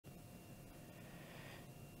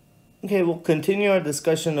Okay, we'll continue our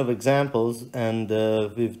discussion of examples, and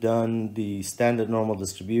we've done the standard normal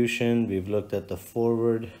distribution. We've looked at the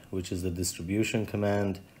forward, which is the distribution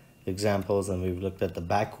command examples, and we've looked at the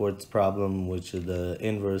backwards problem, which is the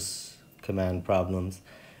inverse command problems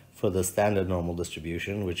for the standard normal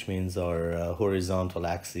distribution, which means our horizontal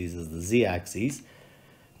axis is the z-axis.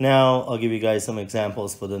 Now, I'll give you guys some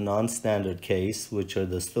examples for the non-standard case, which are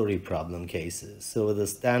the story problem cases. So with the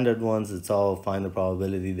standard ones, it's all find the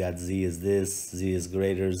probability that z is this, z is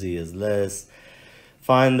greater, z is less.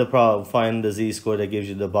 Find the z-score that gives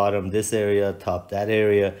you the bottom this area, top that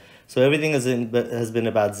area. So everything has been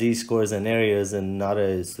about z-scores and areas and not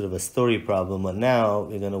a sort of a story problem. But now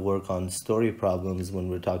we're going to work on story problems when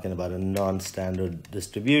we're talking about a non-standard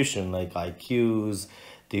distribution like IQs,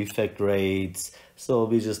 defect rates. So it'll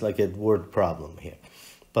be just like a word problem here.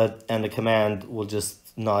 And the command will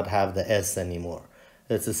just not have the S anymore.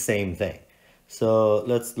 It's the same thing. So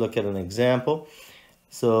let's look at an example.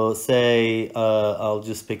 So say, I'll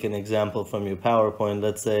just pick an example from your PowerPoint.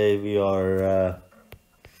 Let's say we are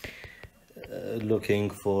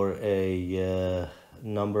looking for a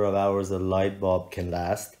number of hours a light bulb can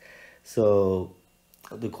last. So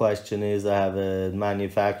the question is, I have a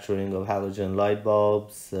manufacturing of halogen light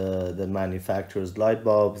bulbs that manufactures light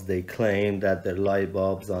bulbs. They claim that their light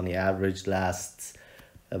bulbs on the average lasts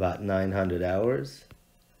about 900 hours.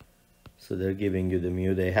 So they're giving you the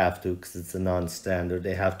mu. They have to, because it's a non-standard,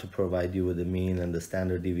 they have to provide you with the mean and the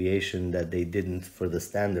standard deviation that they didn't for the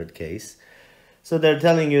standard case. So they're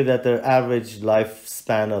telling you that their average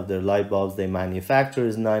lifespan of their light bulbs they manufacture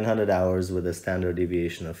is 900 hours with a standard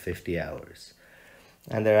deviation of 50 hours.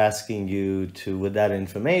 And they're asking you to, with that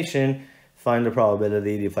information, find the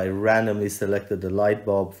probability if I randomly selected the light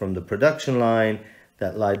bulb from the production line,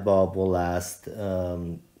 that light bulb will last,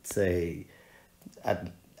 say,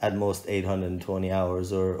 at most 820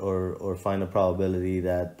 hours, or find a probability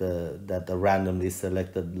that the randomly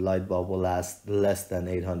selected light bulb will last less than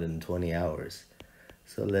 820 hours.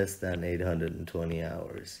 So less than 820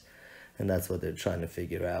 hours. And that's what they're trying to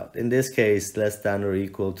figure out. In this case, less than or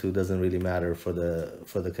equal to doesn't really matter for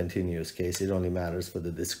the continuous case. It only matters for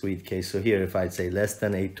the discrete case. So here, if I'd say less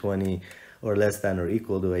than 820 or less than or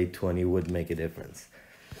equal to 820 would make a difference.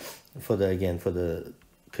 For the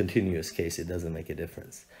continuous case, it doesn't make a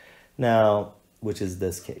difference. Now, which is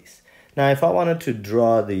this case. Now, if I wanted to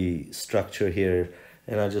draw the structure here,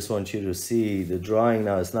 and I just want you to see the drawing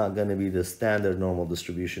now, it's not going to be the standard normal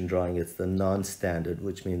distribution drawing. It's the non-standard,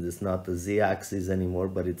 which means it's not the z-axis anymore,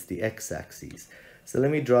 but it's the x-axis. So let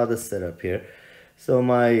me draw the setup here. So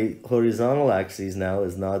my horizontal axis now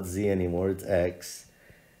is not z anymore, it's x.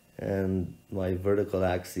 And my vertical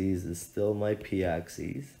axis is still my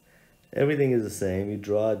p-axis. Everything is the same. You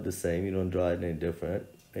draw it the same. You don't draw it any different.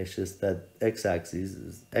 It's just that x-axis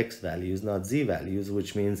is x values, not z values,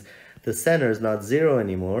 which means the center is not 0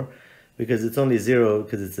 anymore because it's only 0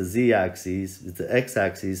 because it's a z-axis, it's an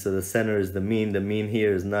x-axis, so the center is the mean. The mean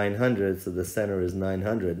here is 900, so the center is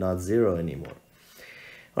 900, not 0 anymore.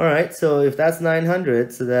 All right, so if that's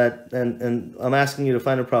 900, so that, and I'm asking you to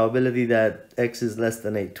find a probability that x is less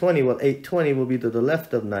than 820, well, 820 will be to the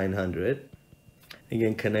left of 900.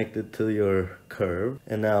 Again, connected to your curve.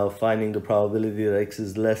 And now finding the probability that x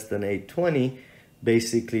is less than 820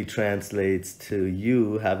 basically translates to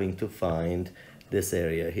you having to find this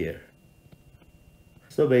area here.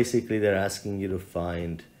 So basically they're asking you to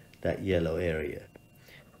find that yellow area.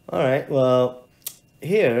 All right, well,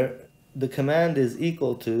 here the command is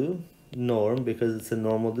equal to norm because it's a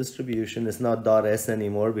normal distribution. It's not .s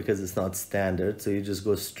anymore because it's not standard. So you just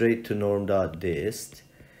go straight to norm.dist.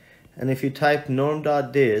 And if you type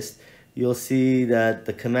norm.dist, you'll see that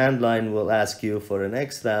the command line will ask you for an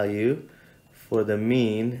x value, for the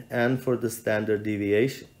mean, and for the standard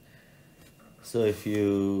deviation. So if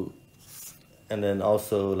you, and then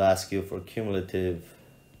also will ask you for cumulative,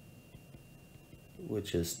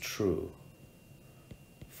 which is true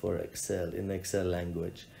for Excel, in Excel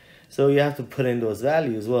language. So you have to put in those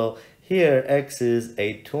values. Well, here x is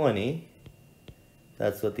 820.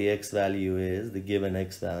 That's what the x value is, the given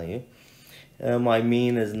x value. My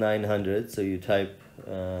mean is 900, so you type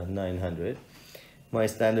 900. My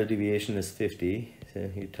standard deviation is 50, so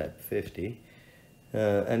you type 50.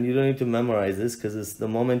 And you don't need to memorize this because it's the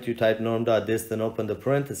moment you type norm.dist and open the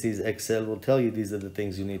parentheses, Excel will tell you these are the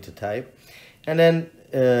things you need to type. And then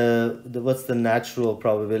what's the natural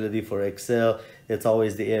probability for Excel? It's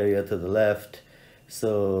always the area to the left.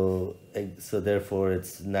 So therefore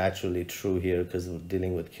it's naturally true here because we're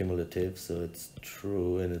dealing with cumulative. So it's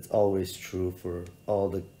true, and it's always true for all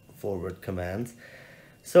the forward commands.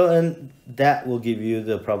 So, and that will give you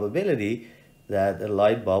the probability that a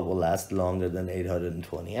light bulb will last longer than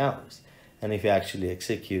 820 hours. And if you actually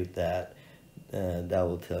execute that, that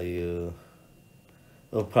will tell you,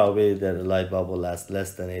 well, probably that a light bulb will last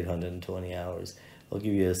less than 820 hours. I'll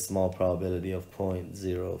give you a small probability of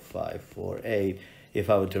 0.0548 if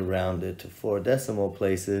I were to round it to 4 decimal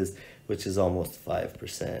places, which is almost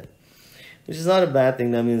 5%. Which is not a bad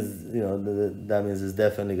thing. That means, that means it's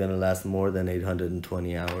definitely going to last more than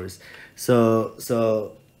 820 hours. So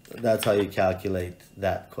that's how you calculate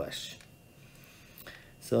that question.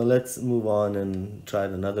 So let's move on and try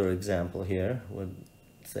another example here with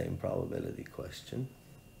same probability question,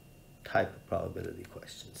 type of probability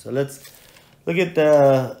question. So let's look at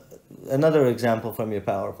another example from your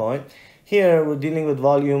PowerPoint. Here we're dealing with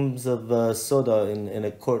volumes of soda in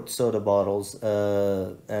a quart soda bottles,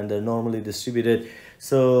 and they're normally distributed.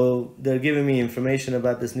 So they're giving me information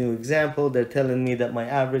about this new example. They're telling me that my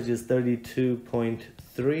average is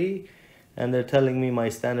 32.3, and they're telling me my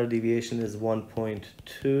standard deviation is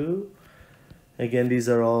 1.2. Again, these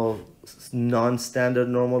are all non-standard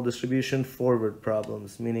normal distribution forward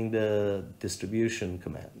problems, meaning the distribution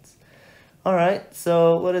commands. All right,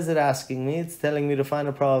 so what is it asking me? It's telling me to find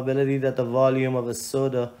a probability that the volume of a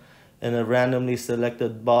soda in a randomly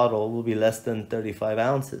selected bottle will be less than 35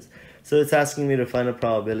 ounces. So it's asking me to find a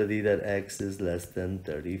probability that X is less than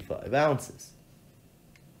 35 ounces.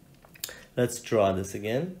 Let's draw this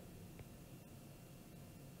again.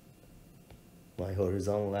 My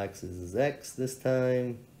horizontal axis is X this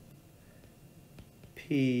time.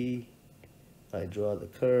 P, I draw the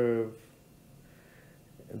curve.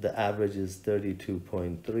 The average is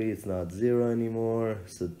 32.3, it's not 0 anymore,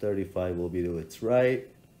 so 35 will be to its right.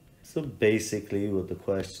 So basically what the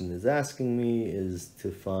question is asking me is to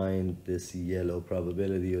find this yellow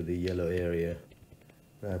probability or the yellow area.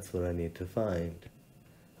 That's what I need to find.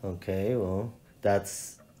 Okay, well,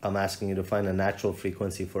 I'm asking you to find a natural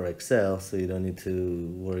frequency for Excel, so you don't need to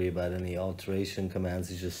worry about any alteration commands.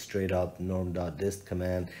 It's just straight up norm.dist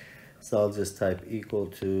command. So I'll just type equal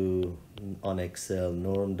to, on Excel,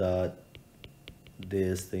 norm.dist,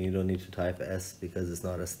 and you don't need to type S because it's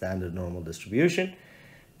not a standard normal distribution.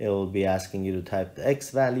 It will be asking you to type the X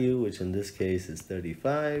value, which in this case is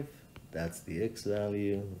 35. That's the X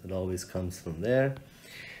value. It always comes from there.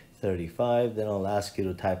 35. Then I'll ask you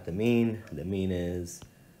to type the mean. The mean is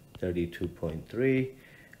 32.3,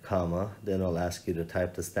 comma. Then I'll ask you to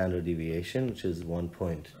type the standard deviation, which is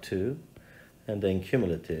 1.2. And then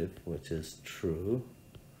cumulative, which is true.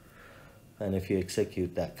 And if you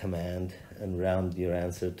execute that command and round your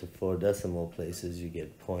answer to 4 decimal places, you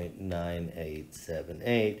get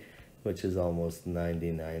 0.9878, which is almost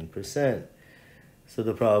 99%. So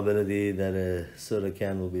the probability that a soda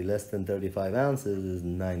can will be less than 35 ounces is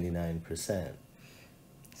 99%.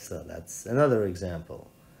 So that's another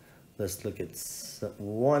example. Let's look at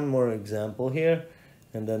one more example here,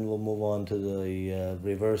 and then we'll move on to the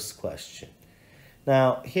reverse question.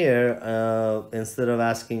 Now here, instead of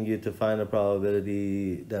asking you to find a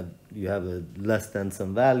probability that you have a less than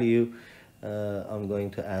some value, I'm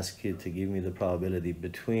going to ask you to give me the probability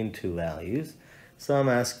between two values. So I'm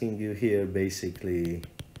asking you here basically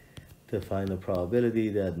to find a probability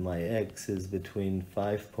that my X is between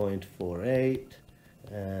 5.48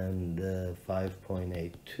 and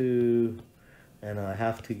 5.82. And I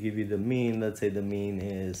have to give you the mean. Let's say the mean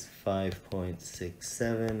is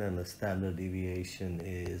 5.67 and the standard deviation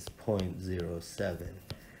is 0.07.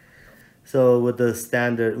 So with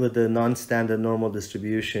the non-standard normal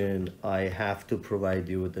distribution, I have to provide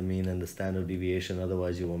you with the mean and the standard deviation.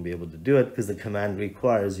 Otherwise, you won't be able to do it because the command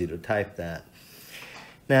requires you to type that.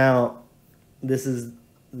 Now,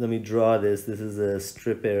 let me draw this. This is a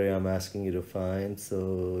strip area I'm asking you to find.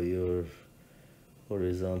 So your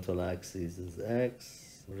horizontal axis is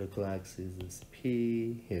X, vertical axis is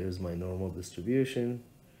P. Here's my normal distribution.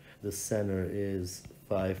 The center is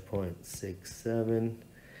 5.67.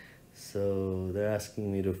 So they're asking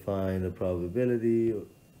me to find the probability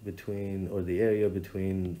between, or the area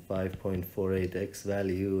between 5.48 X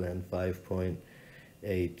value and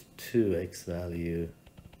 5.82 X value.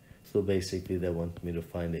 So basically they want me to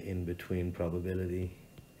find the in-between probability.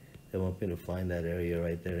 They want me to find that area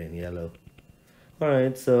right there in yellow.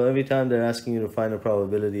 Alright, so every time they're asking you to find a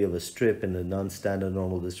probability of a strip in the non-standard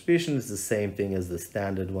normal distribution, it's the same thing as the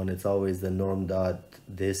standard one. It's always the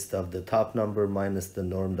norm.dist of the top number minus the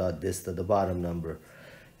norm.dist of the bottom number.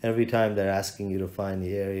 Every time they're asking you to find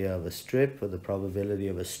the area of a strip or the probability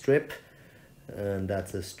of a strip, and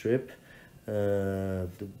that's a strip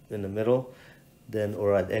in the middle, then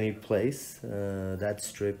or at any place, that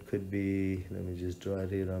strip could be, let me just draw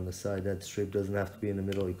it here on the side. That strip doesn't have to be in the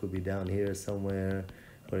middle. It could be down here somewhere.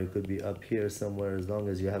 or it could be up here somewhere as long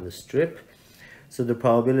as you have a strip. So the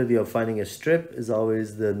probability of finding a strip is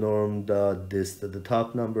always the norm dot dist to the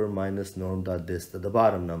top number minus norm dot dist to the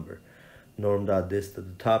bottom number. Norm dot dist to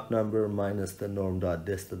the top number minus the norm dot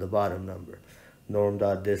dist to the bottom number. Norm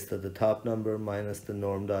dot dist to the top number minus the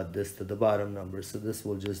norm dot dist to the bottom number. So this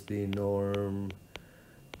will just be norm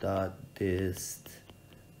dot dist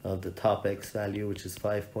of the top x value, which is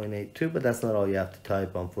 5.82, but that's not all you have to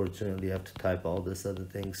type. Unfortunately, you have to type all this other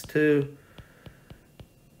things too.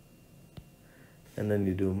 And then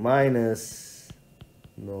you do minus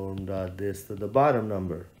norm dot dist to the bottom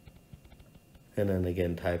number. And then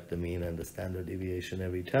again, type the mean and the standard deviation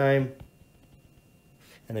every time.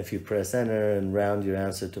 And if you press enter and round your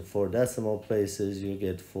answer to 4 decimal places, you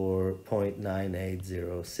get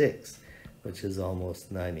 4.9806, which is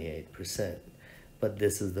almost 98%. But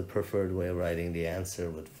this is the preferred way of writing the answer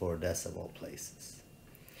with 4 decimal places.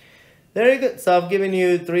 Very good. So I've given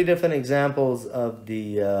you 3 different examples of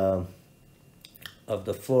the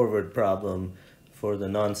forward problem for the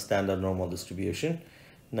non-standard normal distribution.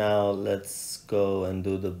 Now let's go and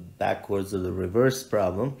do the backwards or the reverse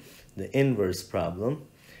problem, the inverse problem.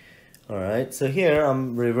 All right, so here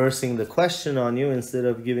I'm reversing the question on you. Instead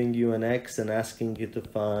of giving you an x and asking you to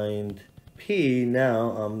find p,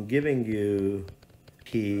 now I'm giving you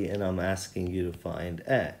p and I'm asking you to find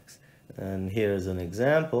x. And here's an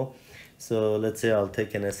example. So let's say I'll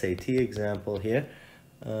take an SAT example here.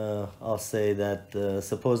 I'll say that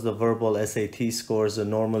suppose the verbal SAT scores are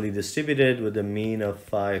normally distributed with a mean of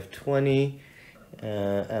 520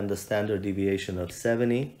 and the standard deviation of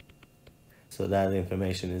 70. So that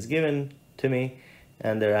information is given to me,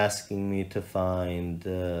 and they're asking me to find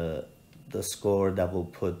the score that will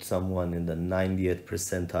put someone in the 90th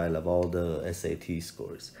percentile of all the SAT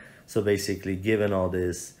scores. So basically, given all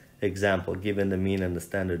this example, given the mean and the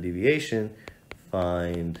standard deviation,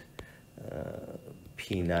 find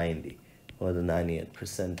P90 or the 90th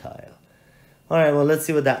percentile. All right, well, let's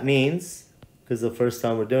see what that means, because the first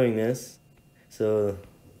time we're doing this. So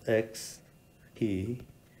X, P,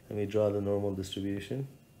 let me draw the normal distribution.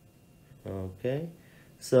 Okay,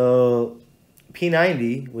 so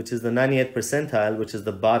P90, which is the 90th percentile, which is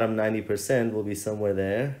the bottom 90%, will be somewhere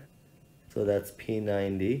there. So that's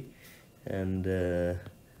P90, and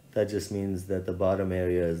that just means that the bottom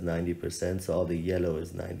area is 90%, so all the yellow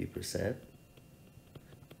is 90%.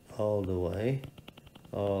 All the way,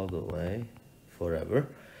 forever,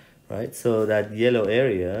 right? So that yellow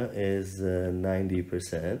area is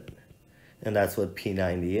 90%, and that's what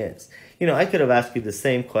P90 is. You know, I could have asked you the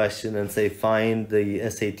same question and say, find the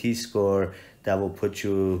SAT score that will put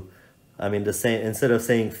you, I mean, the same, instead of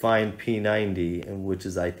saying find P90, which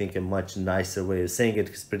is, I think, a much nicer way of saying it,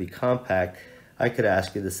 because it's pretty compact, I could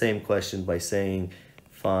ask you the same question by saying,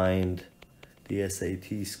 find the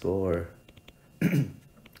SAT score,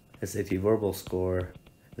 SAT verbal score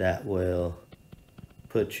that will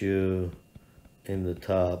put you in the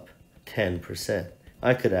top 10%.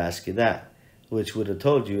 I could ask you that, which would have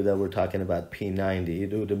told you that we're talking about P90.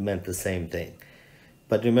 It would have meant the same thing.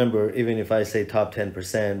 But remember, even if I say top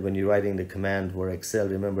 10%, when you're writing the command for Excel,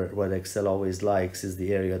 remember what Excel always likes is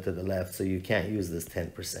the area to the left, so you can't use this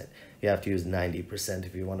 10%. You have to use 90%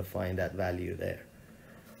 if you want to find that value there,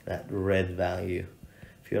 that red value.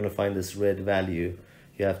 If you want to find this red value,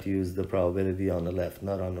 you have to use the probability on the left,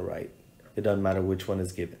 not on the right. It doesn't matter which one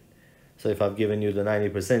is given. So if I've given you the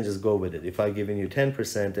 90%, just go with it. If I've given you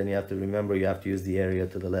 10%, then you have to remember you have to use the area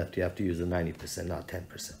to the left. You have to use the 90%, not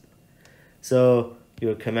 10%. So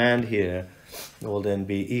your command here will then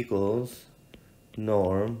be equals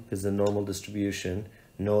norm, is the normal distribution,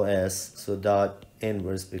 no S, so dot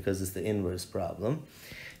inverse because it's the inverse problem,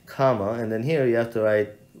 comma, and then here you have to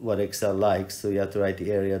write what Excel likes, so you have to write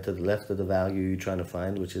the area to the left of the value you're trying to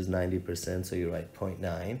find, which is 90%, so you write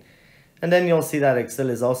 0.9. And then you'll see that Excel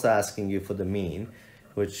is also asking you for the mean,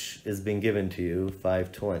 which is being given to you,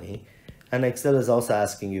 520. And Excel is also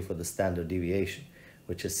asking you for the standard deviation,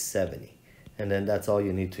 which is 70. And then that's all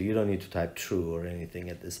you need to, you don't need to type true or anything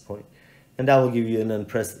at this point. And that will give you, and then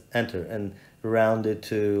press enter and round it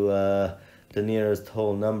to the nearest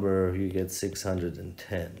whole number, you get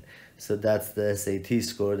 610. So that's the SAT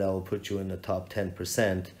score that will put you in the top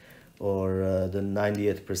 10%, or the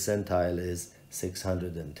 90th percentile is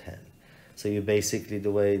 610. So you basically,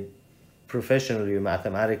 the way professionally,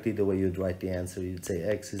 mathematically, the way you'd write the answer, you'd say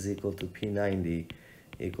X is equal to P90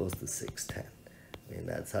 equals to 610. I mean,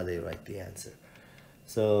 that's how they write the answer.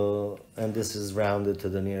 So, and this is rounded to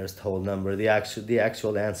the nearest whole number. The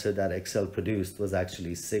actual answer that Excel produced was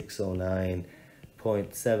actually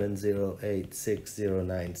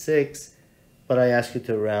 609.7086096, but I asked you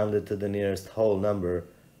to round it to the nearest whole number,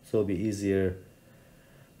 So it'll be easier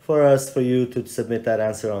for you to submit that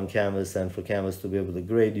answer on Canvas and for Canvas to be able to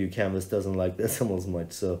grade you. Canvas doesn't like decimals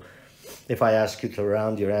much, so if I ask you to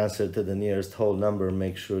round your answer to the nearest whole number,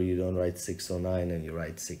 make sure you don't write 609 and you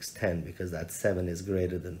write 610, because that 7 is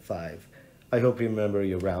greater than 5. I hope you remember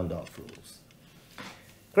your round off rules.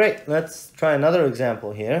 Great, let's try another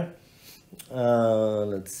example here.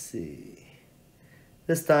 Let's see.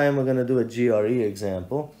 This time we're going to do a GRE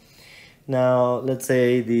example. Now, let's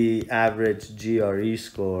say the average GRE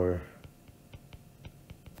score.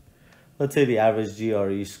 Let's say the average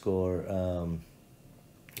GRE score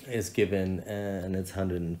is given, and it's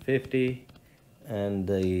 150, and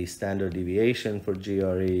the standard deviation for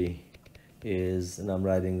GRE is, and I'm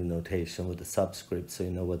writing the notation with the subscript so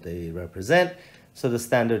you know what they represent. So the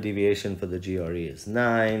standard deviation for the GRE is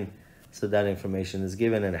 9. So that information is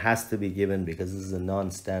given, and it has to be given because this is a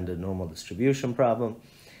non-standard normal distribution problem.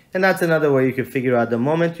 And that's another way you can figure out. The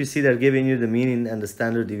moment you see they're giving you the mean and the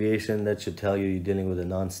standard deviation, that should tell you you're dealing with a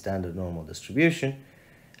non-standard normal distribution.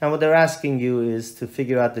 And what they're asking you is to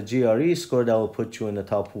figure out the GRE score that will put you in the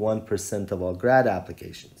top 1% of all grad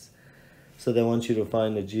applications. So they want you to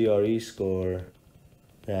find the GRE score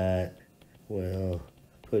that will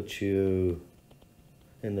put you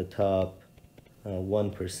in the top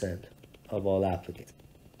 1% of all applicants.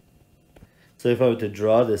 So if I were to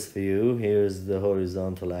draw this for you, here's the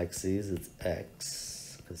horizontal axis, it's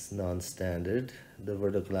X, it's non-standard. The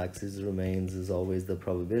vertical axis remains as always the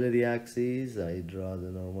probability axis. I draw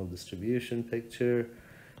the normal distribution picture,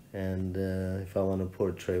 and if I want to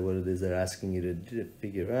portray what it is they're asking you to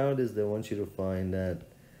figure out, is they want you to find that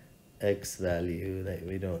X value that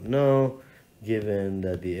we don't know, given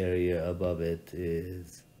that the area above it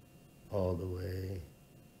is all the way.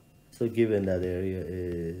 So given that area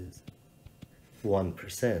is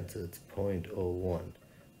 1%, so it's 0.01,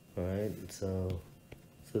 right? So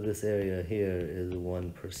this area here is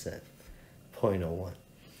 1%, 0.01.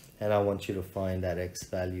 And I want you to find that X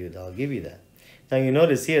value, and I'll give you that. Now you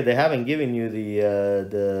notice here, they haven't given you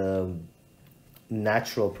the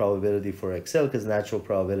natural probability for XL, because natural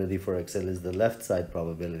probability for XL is the left side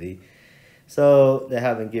probability. So they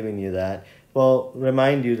haven't given you that. Well,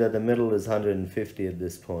 remind you that the middle is 150 at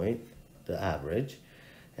this point, the average.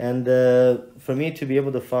 And for me to be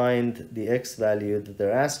able to find the X value that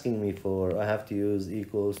they're asking me for, I have to use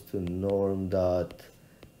equals to norm dot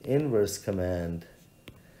inverse command.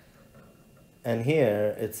 And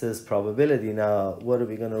here it says probability. Now, what are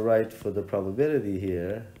we going to write for the probability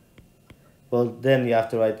here? Well, then you have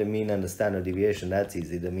to write the mean and the standard deviation. That's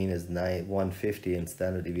easy. The mean is 150 and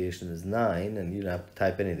standard deviation is 9, and you don't have to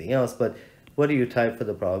type anything else. But what do you type for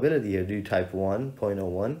the probability here? Do you type 1,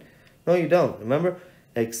 0.01? No, you don't. Remember,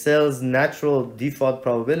 Excel's natural default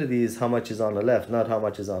probability is how much is on the left, not how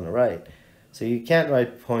much is on the right. So you can't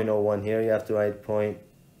write 0.01 here. You have to write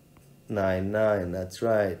 0.99. That's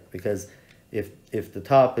right. Because if the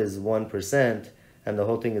top is 1% and the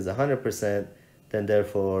whole thing is 100%, then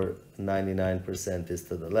therefore 99% is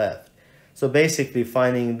to the left. So basically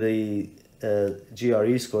finding the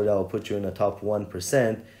GRE score that will put you in the top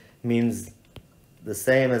 1% means the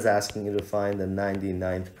same as asking you to find the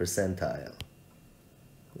 99th percentile.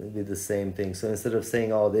 It would be the same thing. So instead of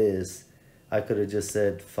saying all this, I could have just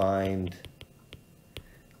said find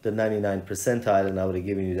the 99th percentile, and I would have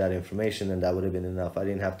given you that information, and that would have been enough. I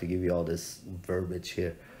didn't have to give you all this verbiage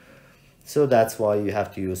here. So that's why you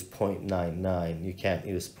have to use 0.99. You can't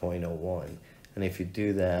use 0.01. And if you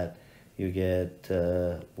do that, you get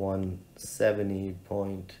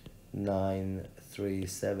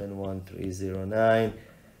 170.937139.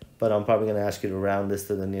 But I'm probably going to ask you to round this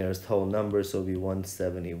to the nearest whole number, so it'll be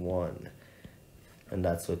 171. And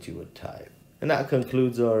that's what you would type. And that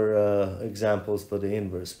concludes our examples for the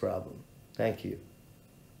inverse problem. Thank you.